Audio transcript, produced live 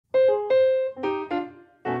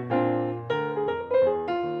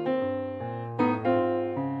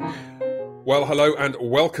Well, hello and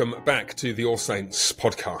welcome back to the All Saints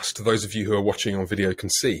podcast. Those of you who are watching on video can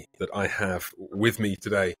see that I have with me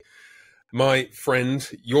today my friend,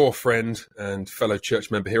 your friend, and fellow church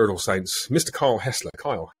member here at All Saints, Mr. Kyle Hessler.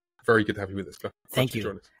 Kyle, very good to have you with us. Thank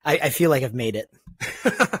you. I feel like I've made it.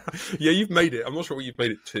 Yeah, you've made it. I'm not sure what you've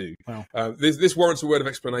made it to. Wow. This warrants a word of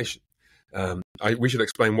explanation. We should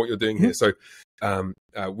explain what you're doing here. So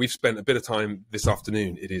we've spent a bit of time this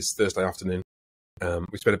afternoon. It is Thursday afternoon.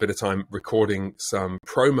 We spent a bit of time recording some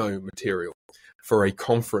promo material for a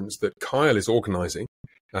conference that Kyle is organising.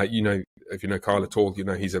 If you know Kyle at all, you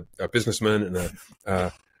know he's a businessman and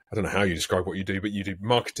I don't know how you describe what you do, but you do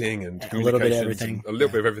marketing and communications, a little bit of everything. A little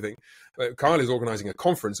bit of everything. Kyle is organising a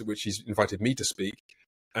conference at which he's invited me to speak,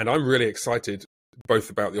 and I'm really excited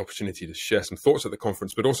both about the opportunity to share some thoughts at the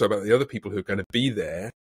conference, but also about the other people who are going to be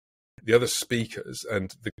there, the other speakers,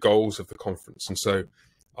 and the goals of the conference. And so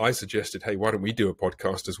I suggested, hey, why don't we do a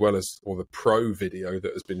podcast as well as the pro video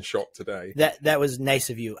that has been shot today? That was nice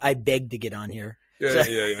of you. I begged to get on here.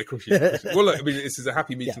 Yeah, of course you did. Well, look, I mean, this is a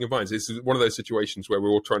happy meeting of minds. This is one of those situations where we're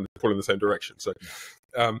all trying to pull in the same direction. So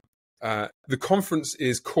the conference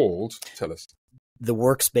is called, tell us. The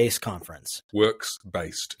Works-Based Conference.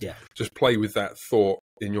 Works-Based. Yeah. Just play with that thought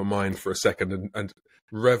in your mind for a second and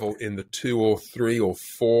revel in the 2 or 3 or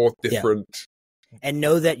 4 different... Yeah. And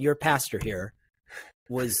know that your pastor here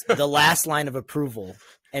was the last line of approval.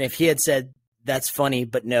 And if he had said, that's funny,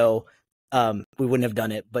 but no, we wouldn't have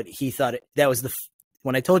done it. But he thought that was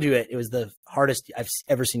when I told you it was the hardest I've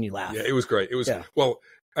ever seen you laugh. Yeah, it was great. It was, well,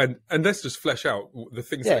 and let's just flesh out the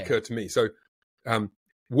things that occurred to me. So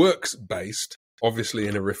works-based, obviously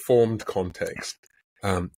in a reformed context,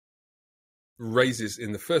 raises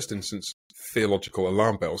in the first instance theological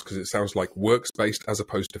alarm bells because it sounds like works-based as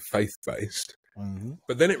opposed to faith-based. Mm-hmm.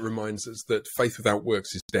 But then it reminds us that faith without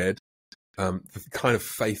works is dead. The kind of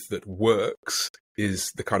faith that works is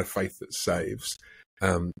the kind of faith that saves.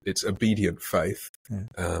 It's obedient faith.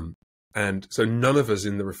 And so none of us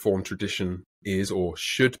in the Reformed tradition is or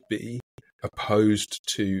should be opposed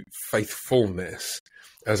to faithfulness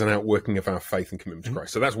as an outworking of our faith and commitment to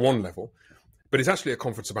Christ. So that's one level. But it's actually a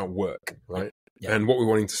conference about work, right? Yeah. And what we're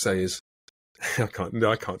wanting to say is, I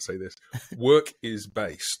can't say this. Work is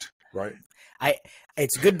based, right?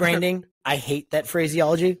 It's good branding. I hate that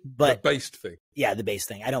phraseology, but the based thing. Yeah, the base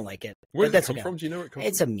thing. I don't like it. Where does it come from? Do you know where it comes from?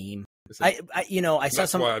 It's a meme. I saw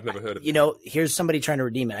That's why I've never heard of it. Here's somebody trying to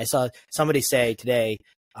redeem it. I saw somebody say today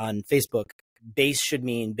on Facebook, base should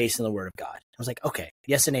mean based on the word of God. I was like, okay,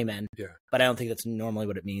 yes and amen. Yeah. But I don't think that's normally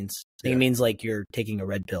what it means. I think it means like you're taking a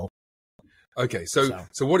red pill. Okay, so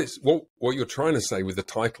what you're trying to say with the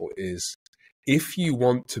title is, if you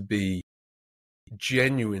want to be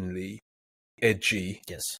genuinely edgy,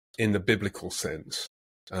 in the biblical sense,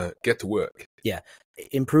 get to work. Yeah,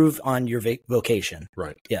 improve on your vocation.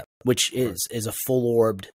 Right. Yeah, which is a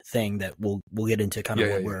full-orbed thing that we'll get into kind of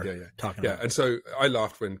what we're talking about. Yeah, and so I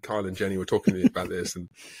laughed when Kyle and Jenny were talking to me about this, and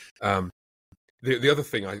the other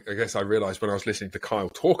thing I guess I realized when I was listening to Kyle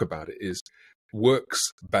talk about it is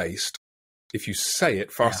works-based. If you say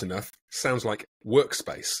it fast enough, sounds like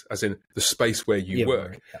workspace, as in the space where you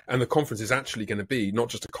work. Yeah. And the conference is actually going to be not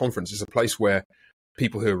just a conference, it's a place where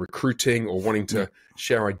people who are recruiting or wanting to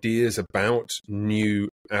share ideas about new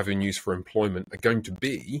avenues for employment are going to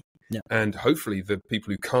be. Yeah. And hopefully the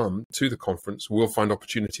people who come to the conference will find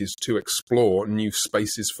opportunities to explore new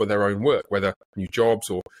spaces for their own work, whether new jobs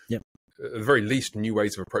or at the very least new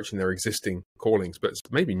ways of approaching their existing callings, but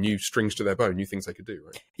maybe new strings to their bow, new things they could do,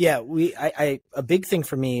 right? Yeah, a big thing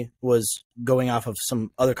for me was going off of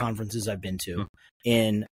some other conferences I've been to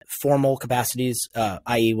in formal capacities,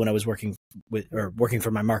 i.e. when I was working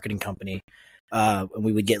for my marketing company, and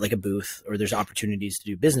we would get like a booth or there's opportunities to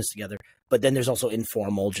do business together. But then there's also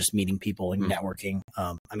informal, just meeting people and networking.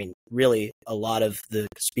 I mean, really a lot of the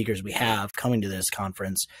speakers we have coming to this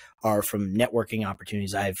conference are from networking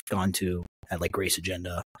opportunities I've gone to at like Grace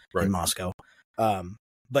Agenda in Moscow.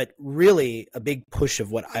 But really a big push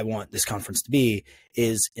of what I want this conference to be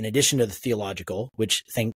is, in addition to the theological, which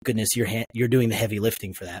thank goodness you're doing the heavy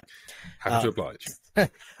lifting for that. Happy to oblige.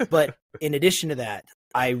 But in addition to that,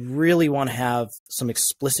 I really want to have some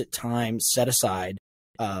explicit time set aside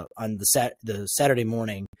on the Saturday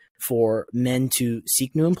morning for men to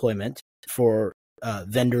seek new employment, for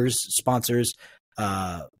vendors, sponsors,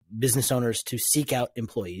 business owners to seek out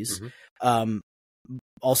employees.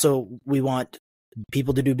 Also, we want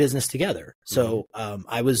people to do business together. So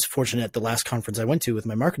I was fortunate at the last conference I went to with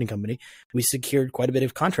my marketing company. We secured quite a bit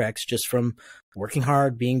of contracts just from working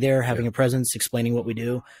hard, being there, having a presence, explaining what we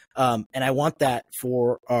do. And I want that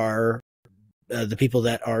for the people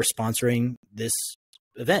that are sponsoring this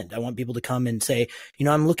event. I want people to come and say,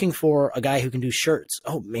 I'm looking for a guy who can do shirts.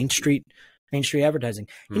 Oh, Main Street advertising.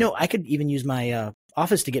 I could even use my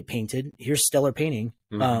office to get painted. Here's Stellar Painting.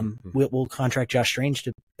 We'll contract Josh Strange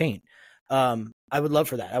to paint. I would love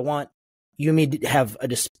for that. I want you and me to have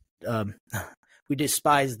we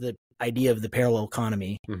despise the idea of the parallel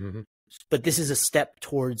economy, but this is a step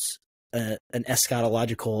towards an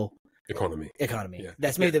eschatological economy. Yeah.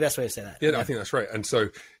 That's maybe the best way to say that. Yeah, I think that's right. And so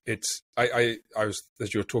I was,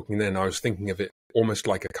 as you were talking then, I was thinking of it almost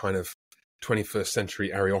like a kind of 21st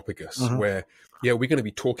century Areopagus, where, we're going to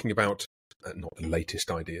be talking about not the latest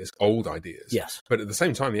ideas, old ideas. Yes. But at the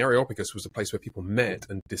same time, the Areopagus was a place where people met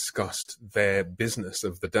and discussed their business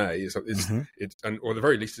of the day. Or at the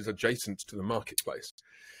very least, it's adjacent to the marketplace.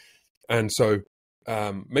 And so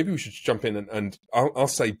maybe we should jump in and I'll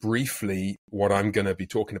say briefly what I'm going to be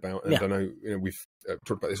talking about. And I know we've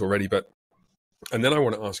talked about this already, and then I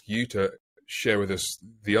want to ask you to share with us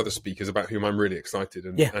the other speakers about whom I'm really excited.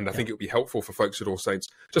 And I think it would be helpful for folks at All Saints.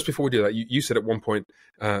 Just before we do that, you said at one point,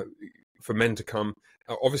 for men to come,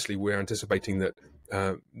 obviously we're anticipating that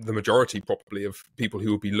the majority probably of people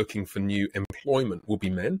who will be looking for new employment will be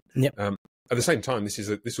men. Yep. At the same time,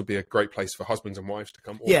 this will be a great place for husbands and wives to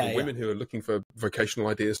come, or for women who are looking for vocational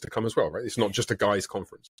ideas to come as well, right? It's not just a guys'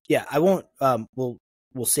 conference. Yeah, I won't.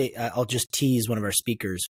 We'll say I'll just tease one of our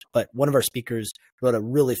speakers, but one of our speakers wrote a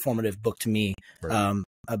really formative book to me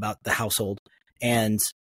about the household, and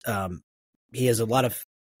he has a lot of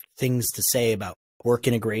things to say about work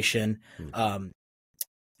integration.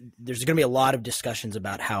 There's going to be a lot of discussions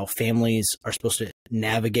about how families are supposed to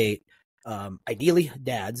navigate, ideally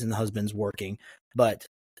dads and the husbands working, but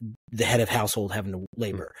the head of household having to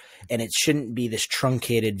labor. And it shouldn't be this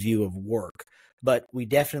truncated view of work, but we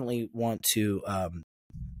definitely want to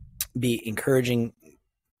be encouraging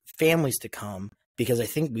families to come, because I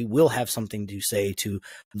think we will have something to say to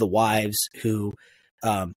the wives who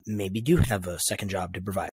maybe do have a second job to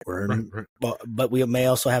provide, but we may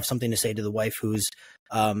also have something to say to the wife who's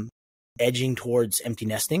edging towards empty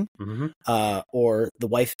nesting, or the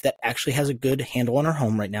wife that actually has a good handle on her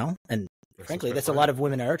home right now. And frankly, that's a lot of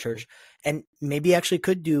women at our church, and maybe actually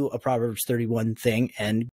could do a Proverbs 31 thing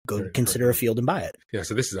and go consider a field and buy it. Yeah.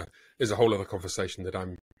 So this is a whole other conversation that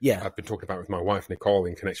I've been talking about with my wife, Nicole,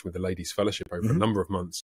 in connection with the Ladies Fellowship over a number of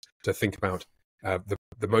months, to think about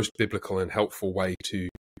the most biblical and helpful way to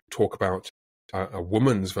talk about a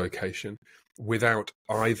woman's vocation without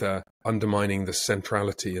either undermining the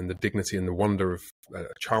centrality and the dignity and the wonder of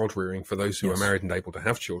child rearing for those who are married and able to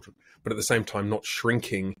have children, but at the same time not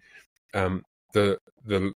shrinking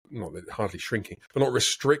hardly shrinking, but not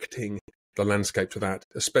restricting the landscape to that,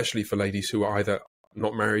 especially for ladies who are either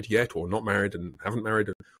not married yet, or not married and haven't married,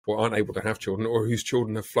 or aren't able to have children, or whose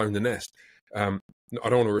children have flown the nest. I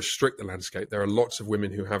don't want to restrict the landscape. There are lots of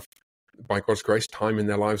women who have, by God's grace, time in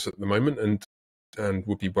their lives at the moment, and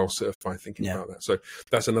would be well served by thinking about that. So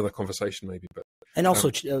that's another conversation maybe. But and also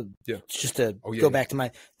just to go back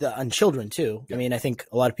to on children too. I mean, I think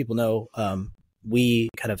a lot of people know we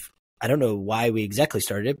kind of, I don't know why we exactly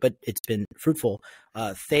started it, but it's been fruitful.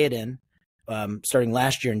 Theoden, starting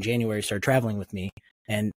last year in January, started traveling with me.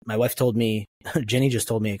 And my wife told me, Jenny just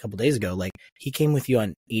told me a couple of days ago, like, he came with you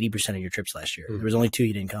on 80% of your trips last year. There was only 2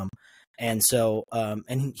 he didn't come. And so,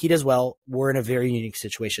 and he does well. We're in a very unique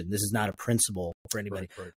situation. This is not a principle for anybody,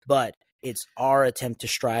 but it's our attempt to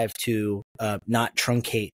strive to not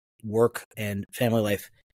truncate work and family life.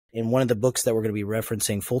 In one of the books that we're going to be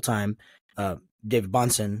referencing full time, David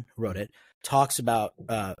Bonson wrote it, talks about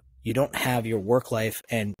you don't have your work life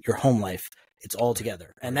and your home life. It's all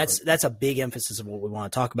together. And that's a big emphasis of what we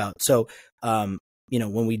want to talk about. So,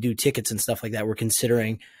 when we do tickets and stuff like that, we're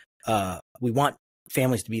considering, we want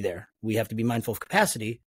families to be there. We have to be mindful of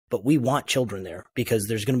capacity, but we want children there, because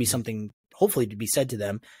there's going to be something hopefully to be said to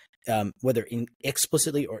them, whether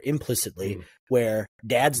explicitly or implicitly, where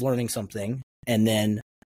dad's learning something and then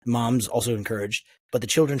mom's also encouraged, but the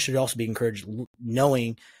children should also be encouraged,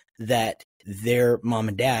 knowing that their mom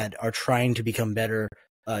and dad are trying to become better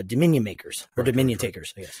dominion makers or dominion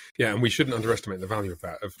takers, I guess. Yeah, and we shouldn't underestimate the value of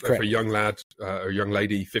that. For a young lad, a young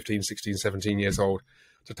lady, 15, 16, 17 years old,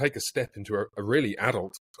 to take a step into a really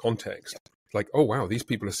adult context, like, oh, wow, these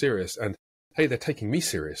people are serious. And hey, they're taking me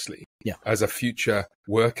seriously as a future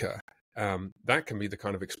worker. That can be the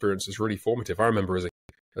kind of experience that's really formative. I remember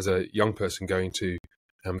as a young person going to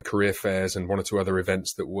career fairs and 1 or 2 other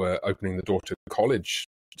events that were opening the door to college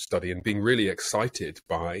study and being really excited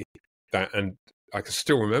by that. And I can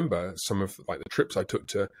still remember some of the trips I took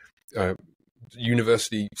to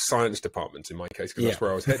university science departments in my case, because that's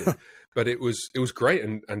where I was headed. But it was great,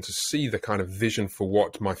 and to see the kind of vision for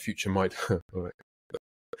what my future might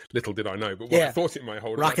little did I know, but what I thought it might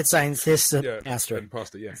hold. Rocket scientist, pastor. And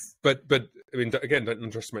pastor, But I mean, again, don't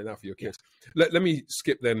underestimate that for your kids. Let me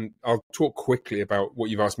skip then. I'll talk quickly about what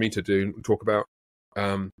you've asked me to do and talk about,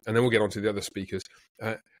 and then we'll get on to the other speakers.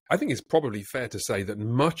 I think it's probably fair to say that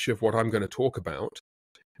much of what I'm going to talk about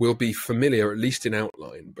will be familiar, at least in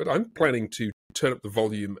outline, but I'm planning to turn up the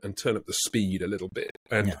volume and turn up the speed a little bit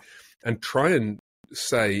and try and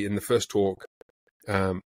say in the first talk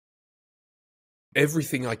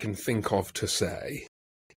everything I can think of to say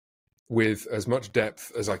with as much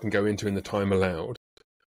depth as I can go into in the time allowed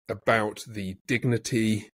about the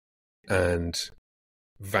dignity and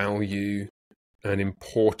value and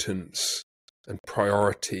importance and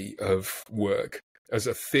priority of work as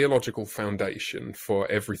a theological foundation for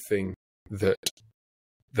everything that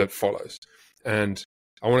follows. And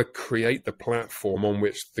I want to create the platform on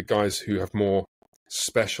which the guys who have more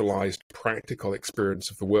specialized practical experience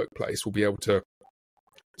of the workplace will be able to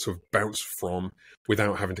sort of bounce from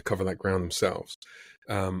without having to cover that ground themselves.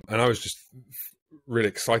 And I was just really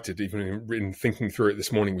excited, even in thinking through it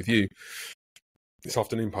this morning with you, this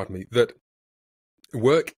afternoon, pardon me, that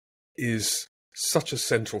work is such a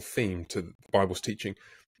central theme to the Bible's teaching.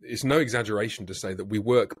 It's no exaggeration to say that we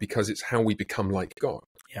work because it's how we become like God.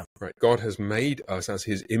 Yeah. Right. God has made us as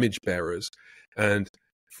his image bearers. And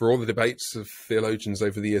for all the debates of theologians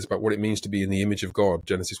over the years about what it means to be in the image of God,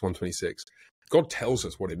 Genesis 1:26, God tells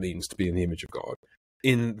us what it means to be in the image of God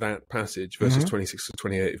in that passage, verses 26 to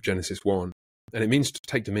 28 of Genesis 1. And it means to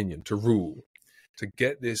take dominion, to rule, to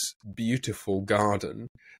get this beautiful garden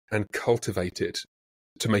and cultivate it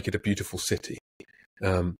to make it a beautiful city,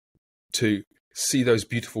 to see those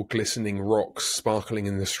beautiful glistening rocks sparkling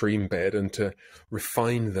in the stream bed and to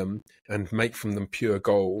refine them and make from them pure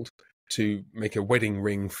gold, to make a wedding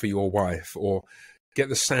ring for your wife, or get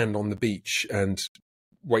the sand on the beach and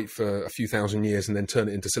wait for a few thousand years and then turn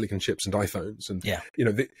it into silicon chips and iPhones. And,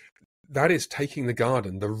 that is taking the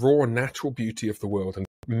garden, the raw natural beauty of the world, and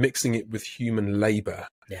mixing it with human labor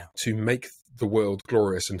to make the world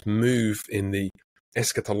glorious and move in the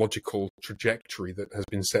eschatological trajectory that has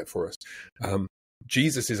been set for us.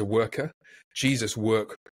 Jesus is a worker. Jesus'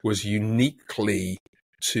 work was uniquely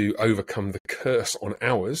to overcome the curse on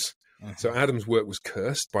ours. So Adam's work was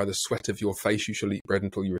cursed. By the sweat of your face you shall eat bread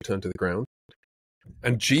until you return to the ground.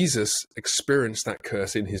 And Jesus experienced that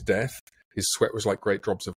curse in his death. His sweat was like great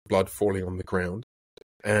drops of blood falling on the ground.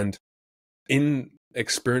 And in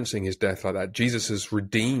experiencing his death like that, Jesus has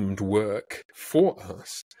redeemed work for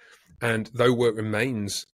us. And though work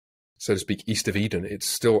remains, so to speak, east of Eden, it's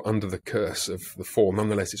still under the curse of the fall.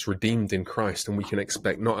 Nonetheless, it's redeemed in Christ, and we can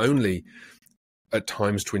expect not only at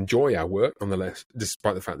times to enjoy our work, nonetheless,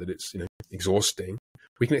 despite the fact that it's exhausting,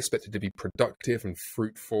 we can expect it to be productive and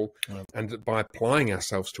fruitful, and that by applying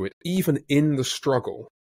ourselves to it, even in the struggle,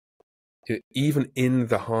 even in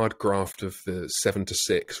the hard graft of the 7 to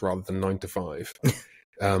 6 rather than 9 to 5,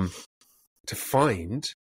 to find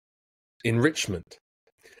enrichment.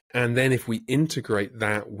 And then if we integrate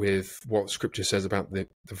that with what Scripture says about the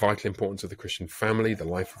vital importance of the Christian family, the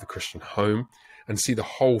life of the Christian home, and see the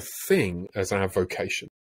whole thing as our vocation.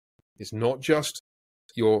 It's not just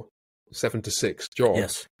your 7 to 6 job.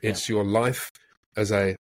 It's your life as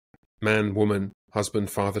a man, woman,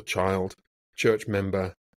 husband, father, child, church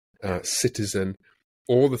member, citizen,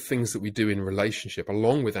 all the things that we do in relationship,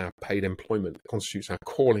 along with our paid employment, constitutes our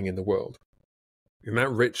calling in the world. In that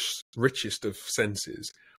richest of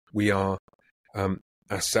senses, we are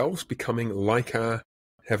ourselves becoming like our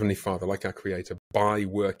Heavenly Father, like our Creator, by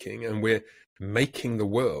working, and we're making the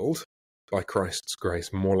world, by Christ's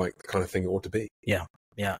grace, more like the kind of thing it ought to be. Yeah.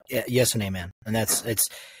 Yes and amen. And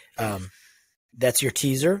that's your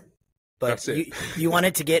teaser. But that's it. you want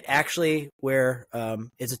it to get actually where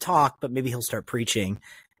it's a talk, but maybe he'll start preaching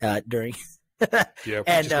during. Yeah, we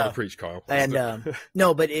just got to preach, Kyle. And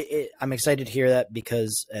no, but I'm excited to hear that,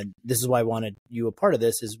 because this is why I wanted you a part of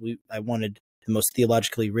this. I wanted the most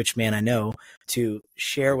theologically rich man I know to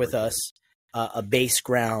share with us a base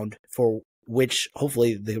ground for which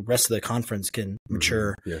hopefully the rest of the conference can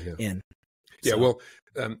mature in. Yeah, well,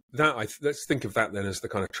 let's think of that then as the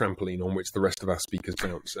kind of trampoline on which the rest of our speakers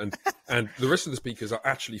bounce, and the rest of the speakers are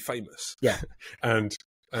actually famous, and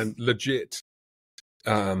legit,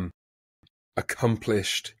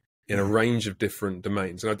 accomplished in a range of different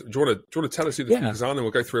domains. And do you want to tell us who the speakers are, and then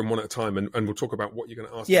we'll go through them one at a time, and we'll talk about what you're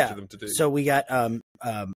going to ask each of them to do. So we got,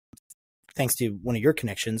 thanks to one of your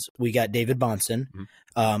connections, we got David Bahnsen,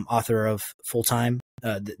 author of Full Time,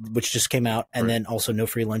 which just came out, and then also No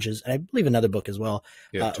Free Lunches, and I believe another book as well.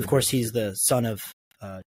 Of course, he's the son of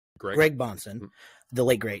Greg Bahnsen, the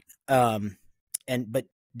late great. But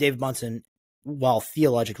David Bahnsen while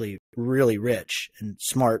theologically really rich and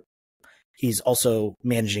smart, he's also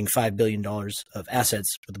managing $5 billion of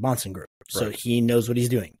assets for the Bahnsen Group. So he knows what he's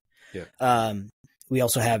doing. Yeah. We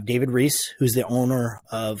also have David Reese, who's the owner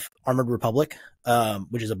of Armored Republic,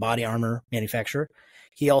 which is a body armor manufacturer.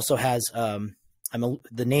 He also has,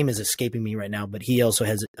 the name is escaping me right now, but he also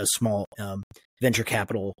has a small venture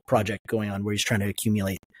capital project going on where he's trying to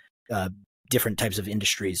accumulate different types of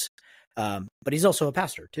industries. But he's also a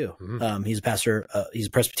pastor too. Mm-hmm. He's a pastor. He's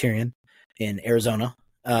a Presbyterian in Arizona.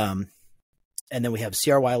 And then we have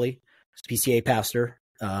C.R. Wiley, PCA pastor,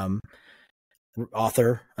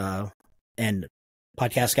 author, and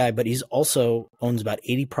podcast guy, but he's also owns about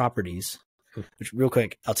 80 properties, which real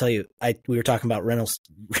quick, I'll tell you, we were talking about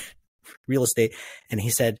real estate, and he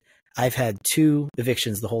said, I've had 2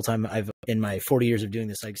 evictions the whole time in my 40 years of doing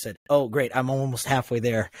this. I said, oh, great. I'm almost halfway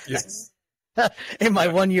there. Yes. In my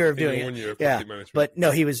 1 year of doing it. 1 year of yeah. management. But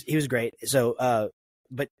no, he was great. So,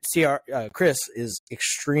 but Chris is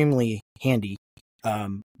extremely handy.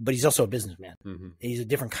 But he's also a businessman. Mm-hmm. He's a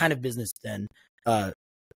different kind of business than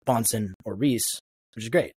Bahnsen or Reese, which is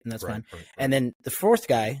great, and that's fine. Right. And then the fourth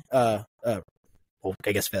guy, well,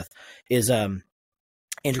 I guess fifth, is Andrew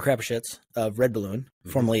Krapuschitz of Red Balloon,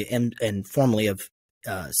 formerly of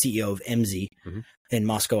CEO of MZ in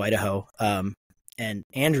Moscow, Idaho. And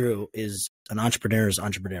Andrew is an entrepreneur's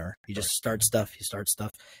entrepreneur. He just starts stuff. And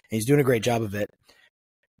he's doing a great job of it.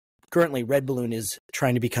 Currently, Red Balloon is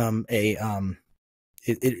trying to become a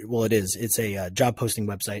it's a job posting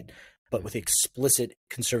website, but with explicit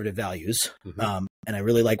conservative values. And I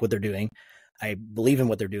really like what they're doing. I believe in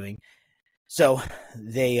what they're doing. So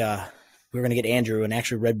we're going to get Andrew, and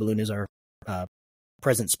actually Red Balloon is our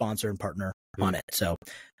present sponsor and partner on it. So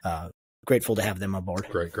grateful to have them on board.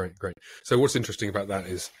 Great. So what's interesting about that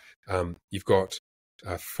is you've got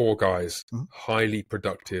 4 guys, highly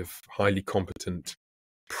productive, highly competent,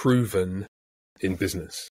 proven in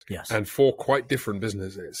business. Yes. And 4 quite different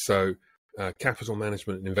businesses. So capital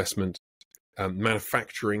management and investment,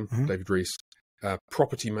 manufacturing, David Reese,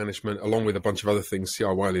 property management, along with a bunch of other things.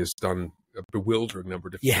 C.R. Wiley has done a bewildering number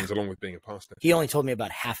of different things, along with being a pastor. He only told me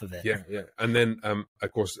about half of it. Yeah. And then,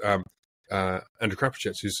 of course, Andrew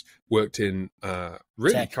Krapuschitz, who's worked in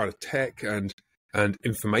really kind of tech and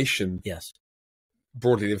information. Yes.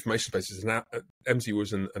 Broadly, the information space. MZ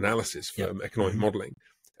was an analysis firm, economic modeling.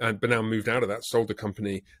 But now moved out of that, sold the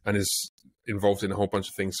company, and is involved in a whole bunch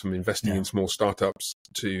of things, from investing in small startups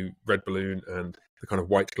to Red Balloon and the kind of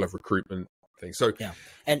white glove recruitment thing. So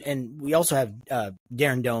and we also have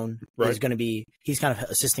Darren Doan, who's going to be, he's kind of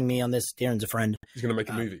assisting me on this. Darren's a friend. He's going to make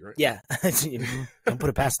a movie, right? Yeah, don't put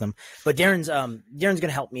it past them. But Darren's going to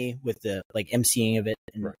help me with the emceeing of it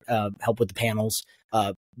and help with the panels.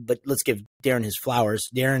 But let's give Darren his flowers.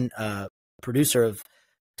 Darren, producer of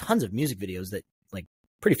tons of music videos that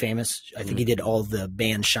pretty famous. I think he did all the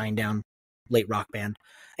band Shinedown, late rock band.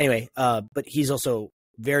 Anyway, but he's also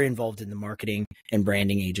very involved in the marketing and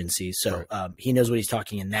branding agencies. So he knows what he's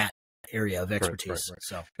talking in that area of expertise. Right.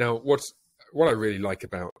 So now what I really like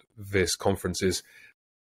about this conference is,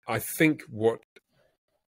 I think what,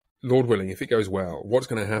 Lord willing, if it goes well, what's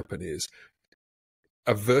going to happen is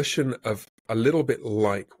a version of a little bit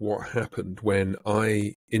like what happened when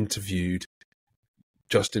I interviewed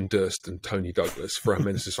Justin Durst and Tony Douglas for our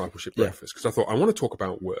Men's Discipleship Breakfast, because I thought I want to talk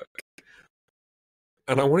about work.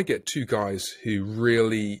 And I want to get 2 guys who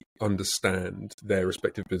really understand their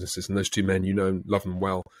respective businesses. And those 2 men, love them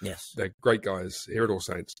well. Yes. They're great guys here at All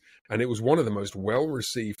Saints. And it was one of the most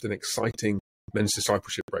well-received and exciting Men's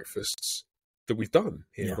Discipleship Breakfasts that we've done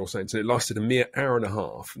here at All Saints. And it lasted a mere hour and a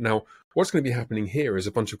half. Now, what's going to be happening here is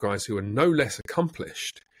a bunch of guys who are no less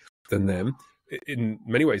accomplished than them, in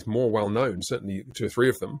many ways more well-known, certainly 2 or 3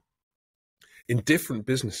 of them, in different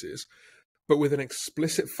businesses, but with an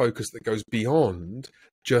explicit focus that goes beyond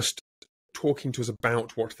just talking to us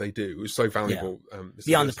about what they do. Is so valuable.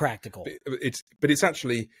 Beyond the practical. But it's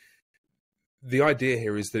actually, the idea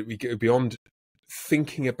here is that we go beyond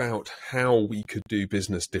thinking about how we could do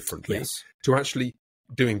business differently to actually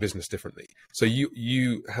doing business differently. So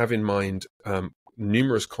you have in mind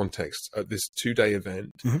numerous contexts at this 2-day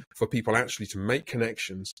event for people actually to make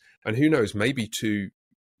connections, and who knows, maybe to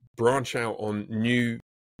branch out on new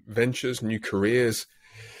ventures, new careers,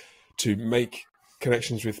 to make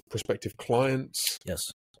connections with prospective clients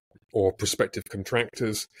or prospective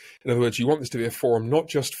contractors. In other words, you want this to be a forum not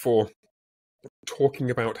just for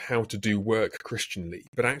talking about how to do work Christianly,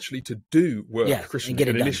 but actually to do work Christianly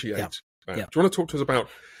and initiate. Do you want to talk to us about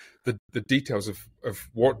the details of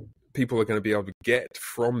what people are going to be able to get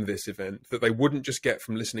from this event that they wouldn't just get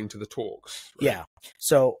from listening to the talks? Right? Yeah.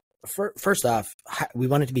 So first off, we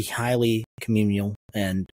want it to be highly communal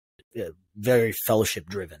and very fellowship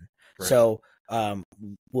driven. Right. So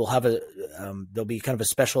we'll have there'll be kind of a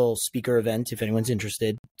special speaker event if anyone's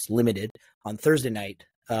interested. It's limited on Thursday night.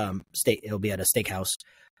 It'll be at a steakhouse.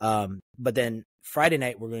 But then Friday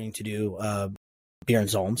night we're going to do beer and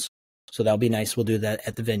psalms. So that'll be nice. We'll do that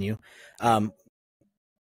at the venue.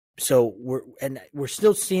 So we're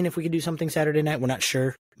still seeing if we can do something Saturday night. We're not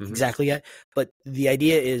sure exactly yet, but the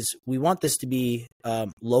idea is we want this to be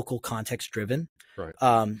local context driven. Right.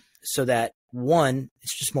 So that one,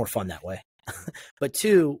 it's just more fun that way. But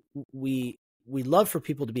two, we love for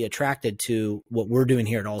people to be attracted to what we're doing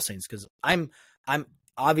here at All Saints, because I'm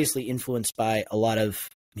obviously influenced by a lot of,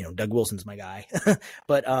 Doug Wilson's my guy,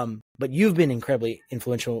 but you've been incredibly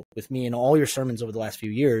influential with me in all your sermons over the last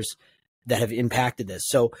few years that have impacted this.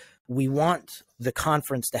 So we want the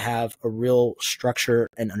conference to have a real structure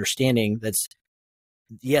and understanding that's,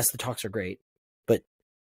 yes, the talks are great, but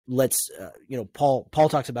let's, Paul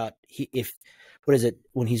talks about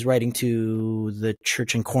when he's writing to the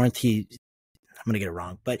church in Corinth, I'm going to get it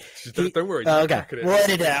wrong, but don't worry. Okay. We'll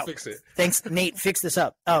edit it out. Fix it. Thanks, Nate. Fix this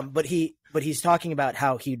up. But he's talking about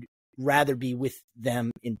how he'd rather be with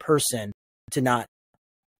them in person to not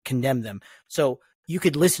condemn them. So you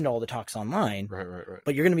could listen to all the talks online, right.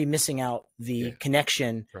 But you're going to be missing out the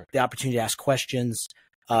connection, the opportunity to ask questions,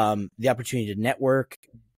 the opportunity to network,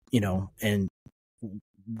 and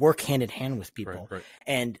work hand in hand with people. Right.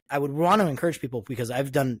 And I would want to encourage people, because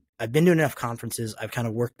I've been doing enough conferences. I've kind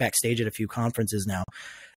of worked backstage at a few conferences now.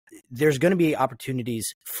 There's going to be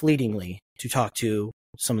opportunities fleetingly to talk to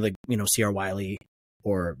some of the, C.R. Wiley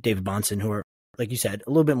or David Bonson, who are, like you said, a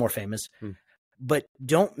little bit more famous. But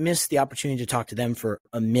don't miss the opportunity to talk to them for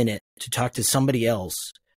a minute, to talk to somebody else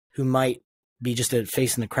who might be just a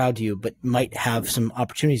face in the crowd to you, but might have some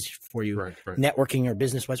opportunities for you, right. networking or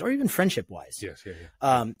business wise, or even friendship wise. Yes.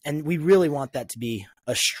 And we really want that to be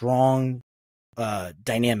a strong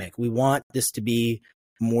dynamic. We want this to be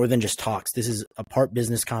more than just talks. This is a part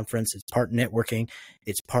business conference. It's part networking.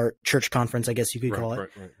 It's part church conference, I guess you could call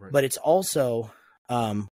it. Right. But it's also,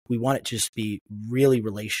 we want it to just be really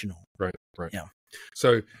relational. Right. Yeah.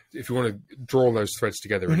 So if you want to draw those threads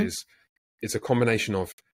together, it's a combination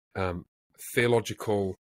of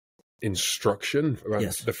theological instruction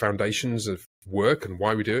around the foundations of work and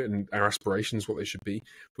why we do it and our aspirations, what they should be,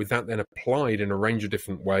 with that then applied in a range of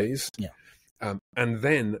different ways. And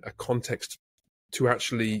then a context to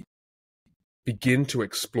actually begin to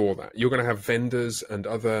explore that. You're going to have vendors and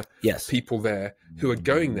other people there who are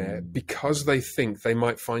going there because they think they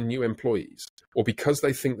might find new employees, or because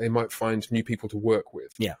they think they might find new people to work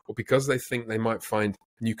with, or because they think they might find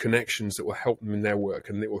new connections that will help them in their work,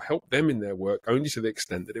 and it will help them in their work only to the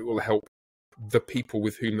extent that it will help the people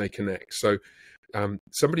with whom they connect. So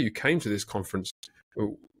somebody who came to this conference,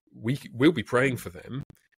 we'll be praying for them,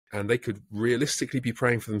 and they could realistically be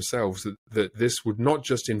praying for themselves that this would not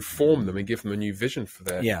just inform them and give them a new vision for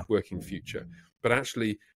their working future, but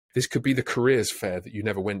actually this could be the careers fair that you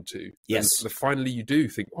never went to. Yes. And finally you do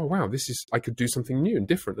think, oh, wow, I could do something new and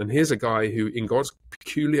different. And here's a guy who, in God's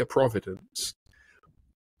peculiar providence,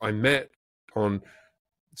 I met on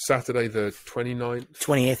Saturday the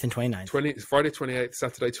 28th and 29th. Friday 28th,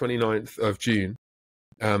 Saturday 29th of June.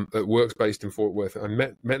 At Works based in Fort Worth. I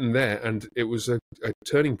met him there, and it was a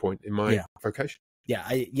turning point in my vocation.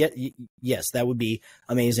 Yes, that would be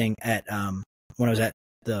amazing. At when I was at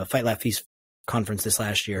the Fight Laugh Feast conference this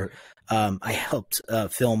last year, I helped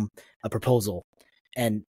film a proposal,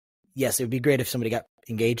 and yes, it would be great if somebody got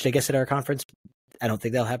engaged, I guess, at our conference. I don't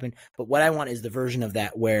think that'll happen, but what I want is the version of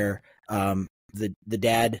that where the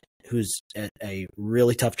dad who's at a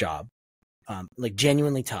really tough job, like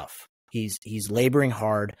genuinely tough. He's laboring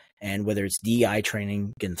hard, and whether it's DEI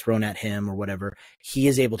training getting thrown at him or whatever, he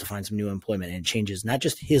is able to find some new employment, and it changes not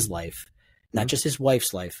just his life, not just his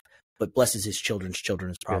wife's life, but blesses his children's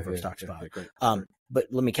children, as Proverbs talks about. Great. But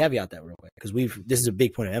let me caveat that real quick, because this is a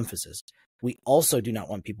big point of emphasis. We also do not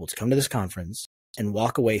want people to come to this conference and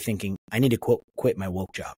walk away thinking, I need to quit my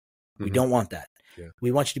woke job. We don't want that.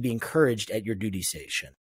 We want you to be encouraged at your duty station.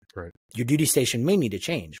 Right. Your duty station may need to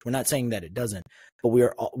change. We're not saying that it doesn't, but we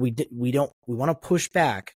want to push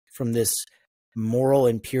back from this moral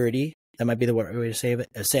impurity. That might be the way to say it.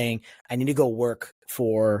 Saying I need to go work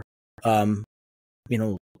for, Red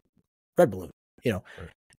Balloon. Right.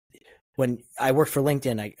 When I work for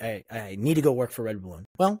LinkedIn, I need to go work for Red Balloon.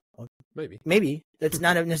 Well, maybe that's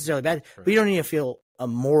not necessarily bad, but you don't need to feel a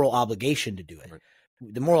moral obligation to do it. Right.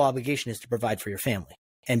 The moral obligation is to provide for your family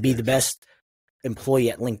and be the best employee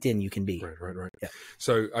at LinkedIn you can be. Right. Yeah.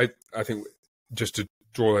 So I think just to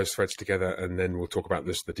draw those threads together, and then we'll talk about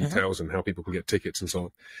the details and how people can get tickets and so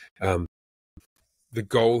on. the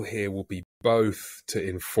goal here will be both to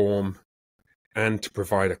inform and to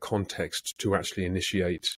provide a context to actually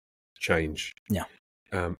initiate change. Yeah.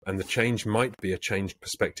 And the change might be a changed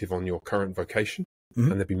perspective on your current vocation.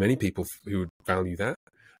 Mhm. And there'd be many people who would value that.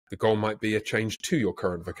 The goal might be a change to your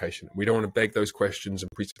current vocation. We don't want to beg those questions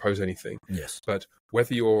and presuppose anything. Yes. But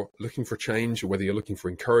whether you're looking for change or whether you're looking for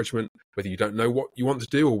encouragement, whether you don't know what you want to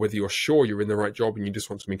do or whether you're sure you're in the right job and you just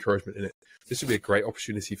want some encouragement in it, this would be a great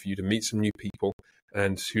opportunity for you to meet some new people.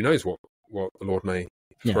 And who knows what the Lord may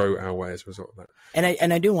throw our way as a result of that.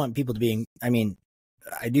 And I do want people to be, I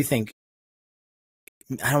do think,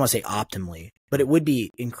 I don't want to say optimally, but it would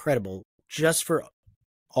be incredible just for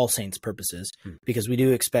All Saints purposes, because we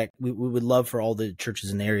do expect, we would love for all the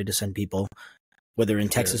churches in the area to send people, whether in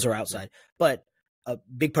Texas or outside. But a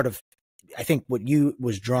big part of, I think what you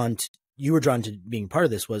were drawn to being part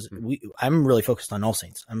of this was I'm really focused on All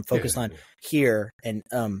Saints. I'm focused on here and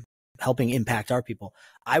helping impact our people.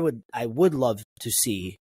 I would love to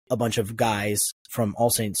see a bunch of guys from All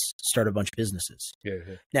Saints start a bunch of businesses.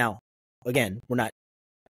 Now, again, we're not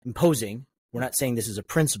imposing. We're not saying this is a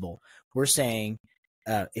principle. We're saying,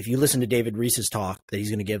 if you listen to David Reese's talk that he's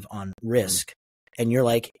going to give on risk, and you're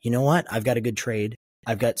like, you know what, I've got a good trade,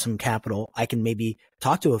 I've got some capital, I can maybe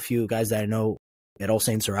talk to a few guys that I know at All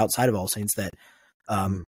Saints or outside of All Saints that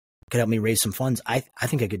could help me raise some funds. I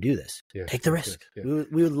think I could do this. Take the risk.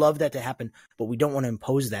 We would love that to happen, but we don't want to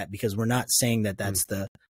impose that, because we're not saying that that's the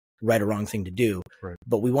right or wrong thing to do.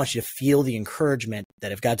 But we want you to feel the encouragement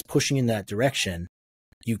that if God's pushing in that direction,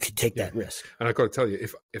 you could take that risk. And I've got to tell you,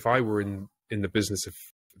 if I were in the business of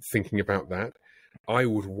thinking about that, I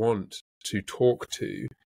would want to talk to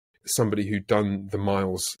somebody who'd done the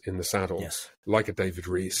miles in the saddle, like a David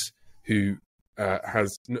Rees, who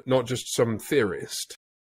has not just some theorist,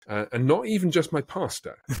 and not even just my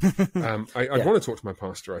pastor. I'd want to talk to my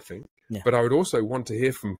pastor, I think, but I would also want to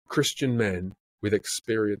hear from Christian men with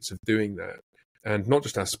experience of doing that, and not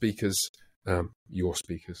just our speakers, your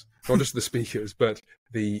speakers, not just the speakers, but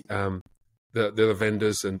the other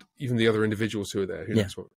vendors and even the other individuals who are there. Who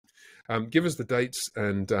knows what? Give us the dates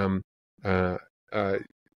and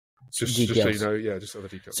just so you know, just other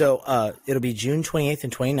details. So it'll be June 28th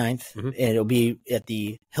and 29th, and it'll be at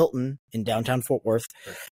the Hilton in downtown Fort Worth.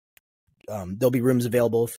 There'll be rooms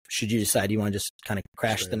available should you decide you want to just kind of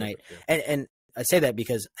crash the night. And I say that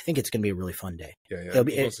because I think it's going to be a really fun day. There'll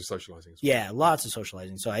be lots of socializing. Lots of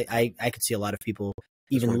socializing. So I could see a lot of people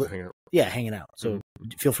even hang out. hanging out. So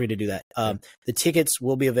feel free to do that. The tickets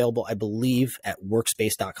will be available, I believe, at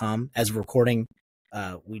workspace.com. As of recording,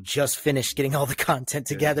 we just finished getting all the content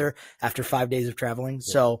together after 5 days of traveling.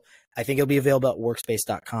 So I think it'll be available at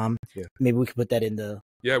workspace.com. Maybe we could put that in the...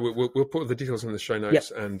 we'll put the details in the show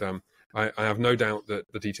notes. And I have no doubt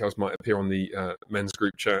that the details might appear on the men's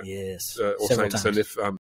group chat. All Saints.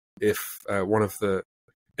 And if one of the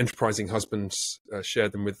enterprising husbands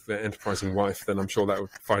shared them with their enterprising wife, then I'm sure that would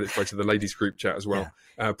find its way to the ladies group chat as well.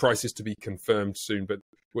 Prices to be confirmed soon, but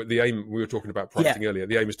the aim, we were talking about pricing earlier,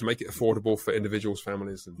 the aim is to make it affordable for individuals,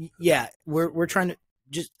 families. And we're trying to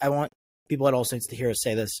I want people at All Saints to hear us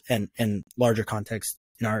say this, and larger context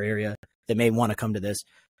in our area that may want to come to this.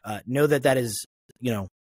 Know that is,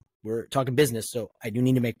 we're talking business, so I do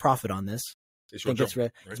need to make profit on this. It's your job,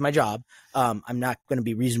 right? It's my job. I'm not going to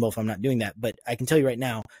be reasonable if I'm not doing that. But I can tell you right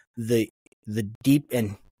now, the deep,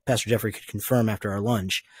 and Pastor Jeffrey could confirm after our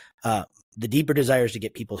lunch, the deeper desire is to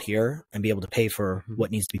get people here and be able to pay for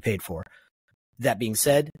what needs to be paid for. That being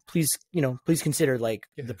said, please consider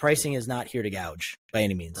the pricing is not here to gouge by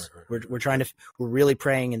any means. Right. We're really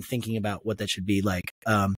praying and thinking about what that should be like.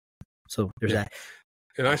 So there's that.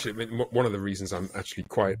 And actually, one of the reasons I'm actually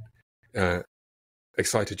quite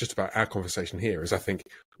excited just about our conversation here is I think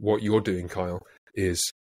what you're doing, Kyle, is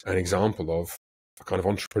an example of a kind of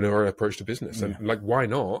entrepreneurial approach to business. And why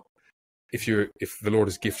not? If the Lord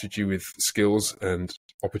has gifted you with skills and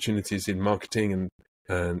opportunities in marketing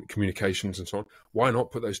and communications and so on, why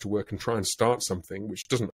not put those to work and try and start something which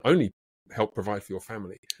doesn't only help provide for your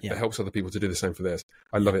family, but helps other people to do the same for theirs.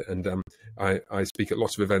 I love it. And I speak at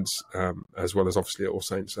lots of events as well as obviously at All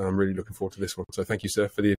Saints. And I'm really looking forward to this one. So thank you, sir,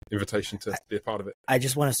 for the invitation to be a part of it. I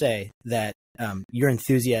just want to say that your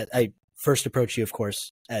enthusiasm, I first approached you, of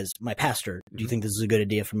course, as my pastor. Do you think this is a good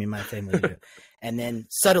idea for me and my family to do? And then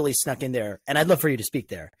subtly snuck in there. And I'd love for you to speak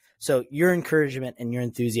there. So your encouragement and your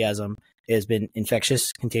enthusiasm has been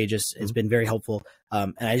infectious, contagious. It's been very helpful.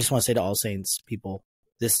 And I just want to say to All Saints people,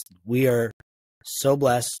 we are so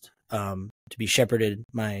blessed to be shepherded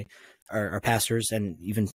by our pastors and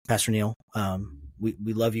even Pastor Neil.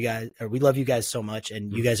 We love you guys, or we love you guys so much,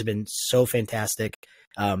 and you guys have been so fantastic.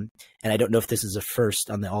 And I don't know if this is a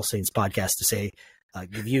first on the All Saints podcast to say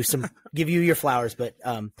give you your flowers, but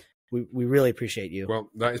we really appreciate you. Well,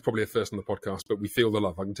 that is probably a first on the podcast, but we feel the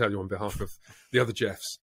love. I can tell you on behalf of the other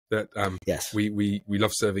Jeffs that yes, we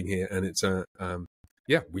love serving here, and it's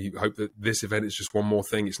we hope that this event is just one more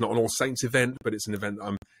thing. It's not an All Saints event, but it's an event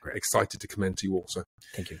I'm excited to commend to you all. So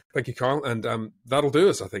thank you, Kyle, and that'll do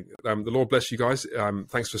us. I think the Lord bless you guys.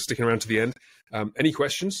 Thanks for sticking around to the end. Any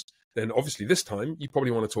questions? Then obviously this time you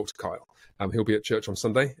probably want to talk to Kyle. He'll be at church on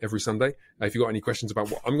Sunday, every Sunday. If you've got any questions about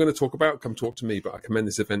what I'm going to talk about, come talk to me. But I commend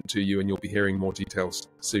this event to you, and you'll be hearing more details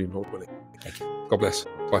soon, Lord willing. Thank you. God bless.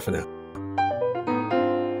 Bye for now.